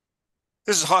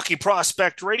This is Hockey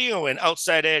Prospect Radio and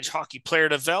Outside Edge hockey player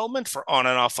development for on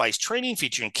and off ice training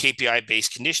featuring KPI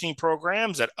based conditioning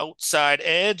programs at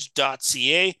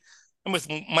outsideedge.ca. I'm with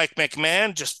Mike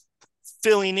McMahon, just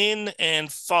filling in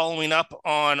and following up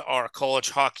on our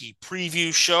college hockey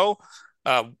preview show.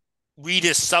 Uh, Read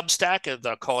his Substack at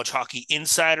the College Hockey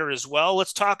Insider as well.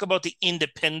 Let's talk about the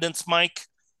independents, Mike.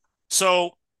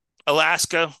 So,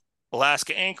 Alaska,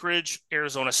 Alaska Anchorage,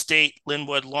 Arizona State,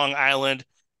 Linwood, Long Island,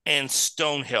 and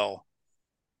Stonehill.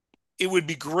 It would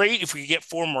be great if we could get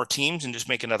four more teams and just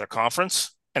make another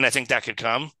conference. And I think that could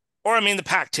come. Or, I mean, the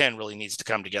Pac 10 really needs to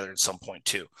come together at some point,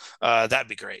 too. That'd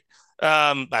be great.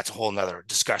 That's a whole nother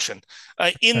discussion.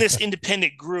 In this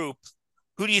independent group,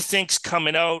 who do you think's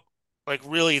coming out like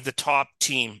really the top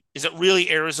team? Is it really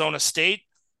Arizona State?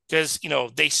 Because,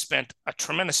 they spent a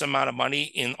tremendous amount of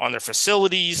money on their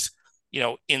facilities,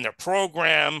 in their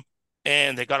program,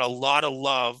 and they got a lot of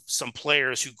love. Some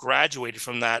players who graduated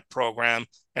from that program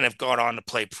and have gone on to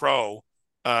play pro,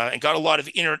 and got a lot of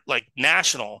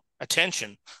national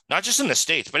attention, not just in the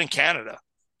States, but in Canada.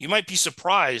 You might be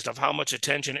surprised of how much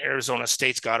attention Arizona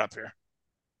State's got up here.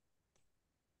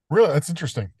 Really, that's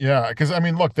interesting. Yeah, because I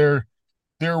mean, look, they're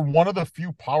one of the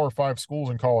few Power Five schools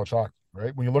in college hockey,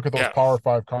 right? When you look at those Yeah, Power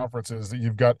Five conferences, that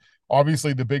you've got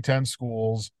obviously the Big Ten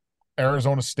schools,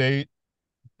 Arizona State,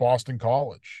 Boston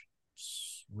College.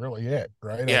 It's really it,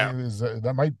 right? I yeah. think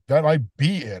that might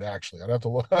be it. Actually, I'd have to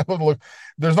look. I'd have to look.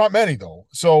 There's not many though.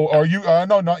 So are you?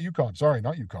 No, not UConn. Sorry,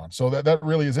 not UConn. So that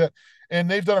really is it. And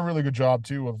they've done a really good job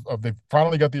too of they've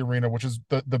finally got the arena, which is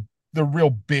the real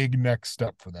big next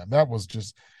step for them. That was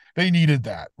just they needed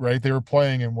that, right? They were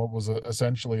playing in what was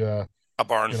essentially a A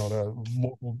barn. the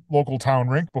local town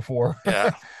rink before.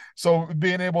 Yeah. So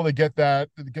being able to get the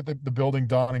building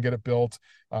done and get it built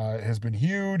has been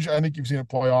huge. I think you've seen it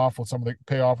pay off with some of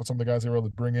the guys they were able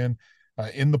to bring in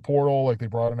the portal. Like they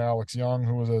brought in Alex Young,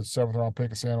 who was a seventh round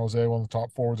pick of San Jose, one of the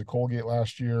top forwards at Colgate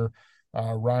last year.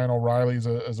 Ryan O'Reilly is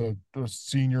a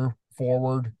senior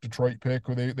forward Detroit pick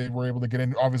who they were able to get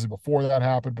in obviously before that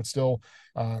happened, but still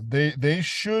they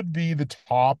should be the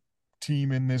top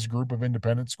team in this group of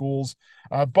independent schools.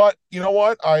 But you know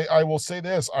what? I will say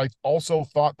this. I also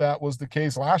thought that was the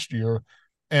case last year,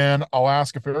 and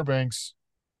Alaska Fairbanks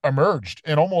emerged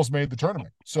and almost made the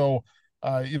tournament. So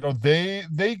they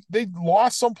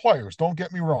lost some players. Don't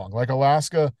get me wrong. Like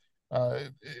Alaska,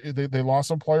 they lost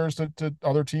some players to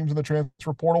other teams in the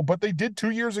transfer portal, but they did 2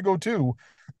 years ago too,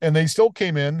 and they still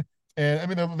came in. And I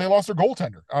mean, they lost their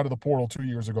goaltender out of the portal 2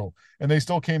 years ago, and they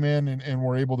still came in and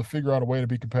were able to figure out a way to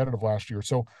be competitive last year.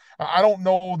 So I don't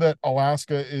know that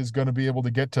Alaska is going to be able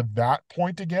to get to that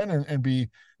point again and be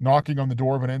knocking on the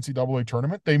door of an NCAA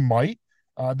tournament. They might.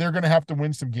 They're going to have to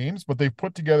win some games, but they've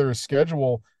put together a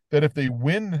schedule that if they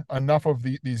win enough of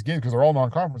these games, because they're all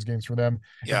non-conference games for them,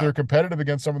 if Yeah. they're competitive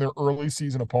against some of their early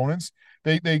season opponents,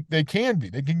 they can be.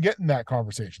 They can get in that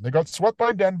conversation. They got swept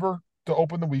by Denver to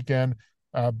open the weekend,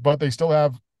 but they still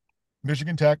have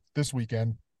Michigan Tech this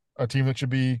weekend, a team that should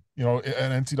be,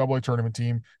 an NCAA tournament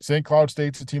team. St. Cloud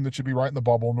State's a team that should be right in the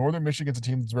bubble. Northern Michigan's a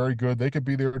team that's very good. They could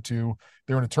be there too.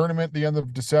 They're in a tournament at the end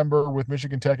of December with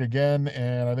Michigan Tech again,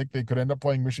 and I think they could end up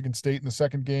playing Michigan State in the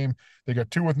second game. They got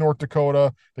two with North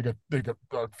Dakota. They got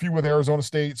a few with Arizona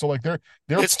State. So like they're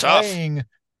It's tough. playing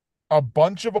a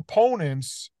bunch of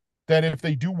opponents that if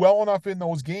they do well enough in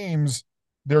those games,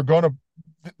 they're gonna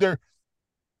they're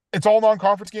it's all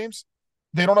non-conference games.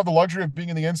 They don't have the luxury of being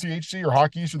in the NCHC or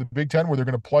Hockey East or the Big Ten where they're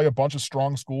going to play a bunch of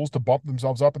strong schools to bump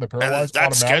themselves up in the And pairwise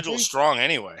that schedule's automatically. strong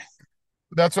anyway.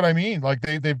 That's what I mean. Like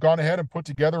they've gone ahead and put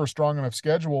together a strong enough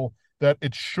schedule that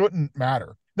it shouldn't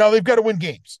matter. Now they've got to win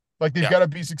games. Like they've Yeah. got to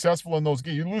be successful in those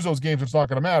games. You lose those games, it's not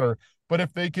going to matter. But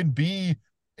if they can be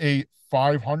a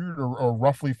 500 or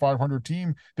roughly 500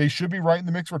 team, they should be right in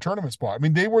the mix for a tournament spot. I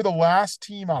mean, they were the last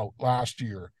team out last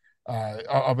year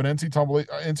of an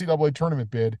NCAA tournament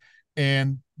bid,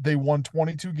 and they won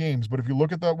 22 games. But if you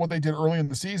look at what they did early in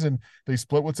the season, they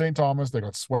split with St. Thomas, they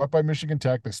got swept by Michigan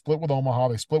Tech, they split with Omaha,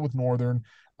 they split with Northern,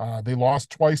 they lost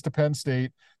twice to Penn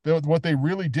State. What they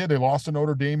really did, they lost to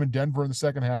Notre Dame and Denver in the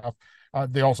second half.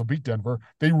 They also beat Denver.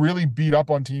 They really beat up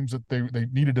on teams that they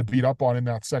needed to beat up on in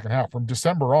that second half. From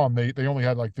December on, they only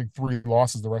had like I think 3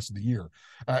 losses the rest of the year,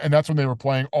 and that's when they were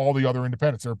playing all the other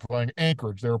independents. They were playing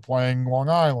Anchorage, they were playing Long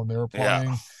Island, they were Yeah.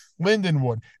 playing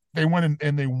Lindenwood. They went in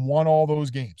and they won all those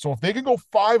games. So if they can go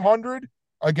 500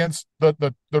 against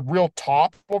the real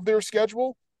top of their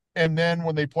schedule, and then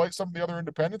when they play some of the other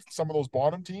independents, some of those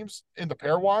bottom teams in the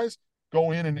pairwise,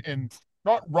 go in and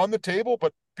not run the table,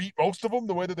 but beat most of them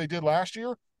the way that they did last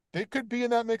year, they could be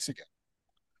in that mix again.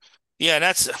 Yeah,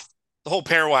 the whole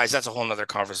pairwise, that's a whole nother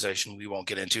conversation we won't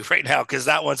get into right now because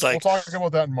that one's We'll like, talk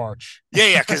about that in March.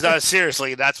 yeah. Because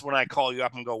seriously, that's when I call you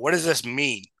up and go, what does this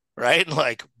mean? Right?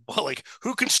 Like, well, like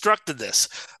who constructed this?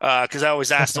 Because I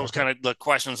always ask those kind of the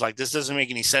questions like, this doesn't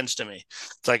make any sense to me.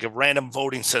 It's like a random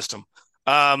voting system.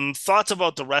 Thoughts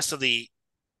about the rest of the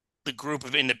group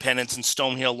of independents in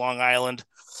Stonehill, Long Island,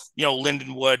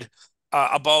 Lindenwood,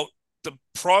 about the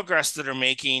progress that are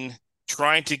making,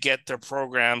 trying to get their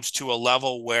programs to a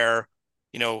level where,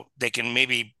 they can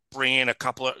maybe bring in a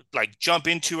couple of like jump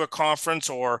into a conference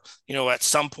or, at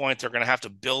some point they're going to have to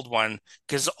build one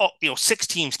because, six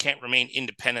teams can't remain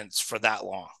independents for that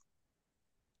long.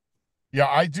 Yeah,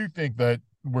 I do think that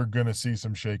we're going to see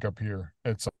some shakeup here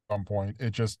at some point.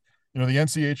 It just, the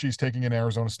NCHE is taking in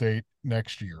Arizona State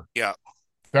next year. Yeah.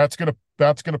 That's gonna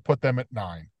put them at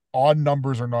 9. Odd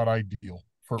numbers are not ideal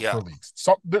for Yeah. for leagues.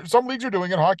 Some leagues are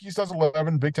doing it. Hockey East has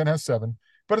 11, Big Ten has 7,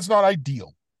 but it's not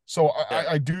ideal. So Yeah.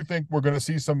 I do think we're going to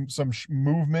see some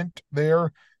movement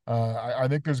there. I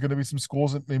think there's going to be some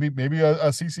schools that maybe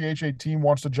a CCHA team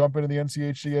wants to jump into the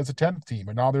NCHC as a 10th team,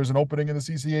 and now there's an opening in the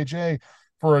CCHA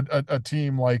for a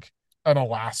team like an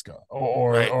Alaska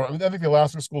Right. or I think the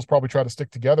Alaska schools probably try to stick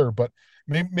together, but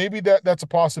maybe that's a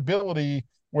possibility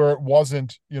where it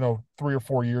wasn't, 3 or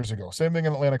 4 years ago. Same thing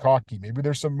in Atlantic hockey. Maybe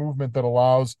there's some movement that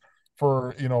allows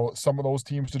for, some of those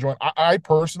teams to join. I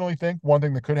personally think one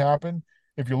thing that could happen,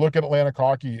 if you look at Atlantic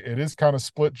hockey, it is kind of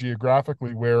split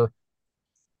geographically where,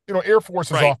 Air Force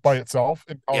is Right. off by itself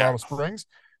in Yeah. Colorado Springs,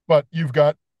 but you've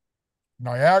got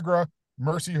Niagara,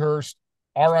 Mercyhurst,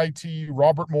 RIT,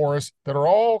 Robert Morris, that are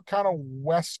all kind of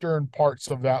western parts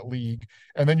of that league.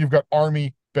 And then you've got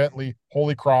Army, Bentley,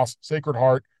 Holy Cross, Sacred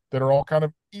Heart, that are all kind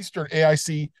of eastern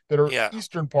AIC, that are Yeah.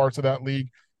 eastern parts of that league.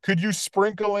 Could you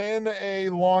sprinkle in a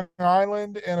Long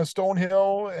Island and a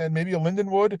Stonehill and maybe a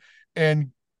Lindenwood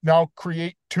and now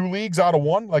create 2 leagues out of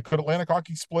one? Like, could Atlantic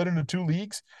hockey split into 2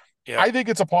 leagues? Yeah. I think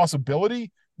it's a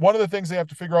possibility. One of the things they have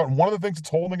to figure out, and one of the things that's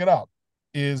holding it up,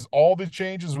 is all the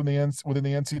changes within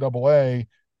the NCAA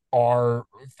are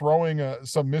throwing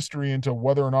some mystery into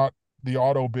whether or not the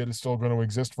auto bid is still going to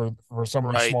exist for some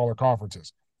of these Right. smaller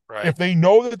conferences. Right. If they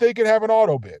know that they can have an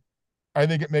auto bid, I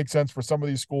think it makes sense for some of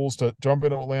these schools to jump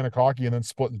into Atlantic hockey and then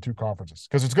split into 2 conferences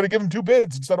because it's going to give them 2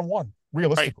 bids instead of one, Right.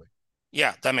 realistically.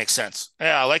 Yeah, that makes sense.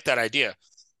 Yeah, I like that idea.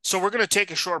 So we're going to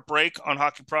take a short break on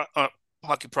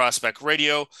Hockey Prospect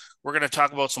Radio. We're going to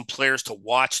talk about some players to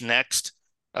watch next.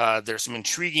 There's some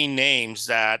intriguing names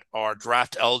that are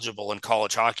draft eligible in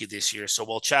college hockey this year. So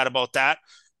we'll chat about that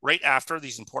right after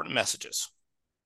these important messages.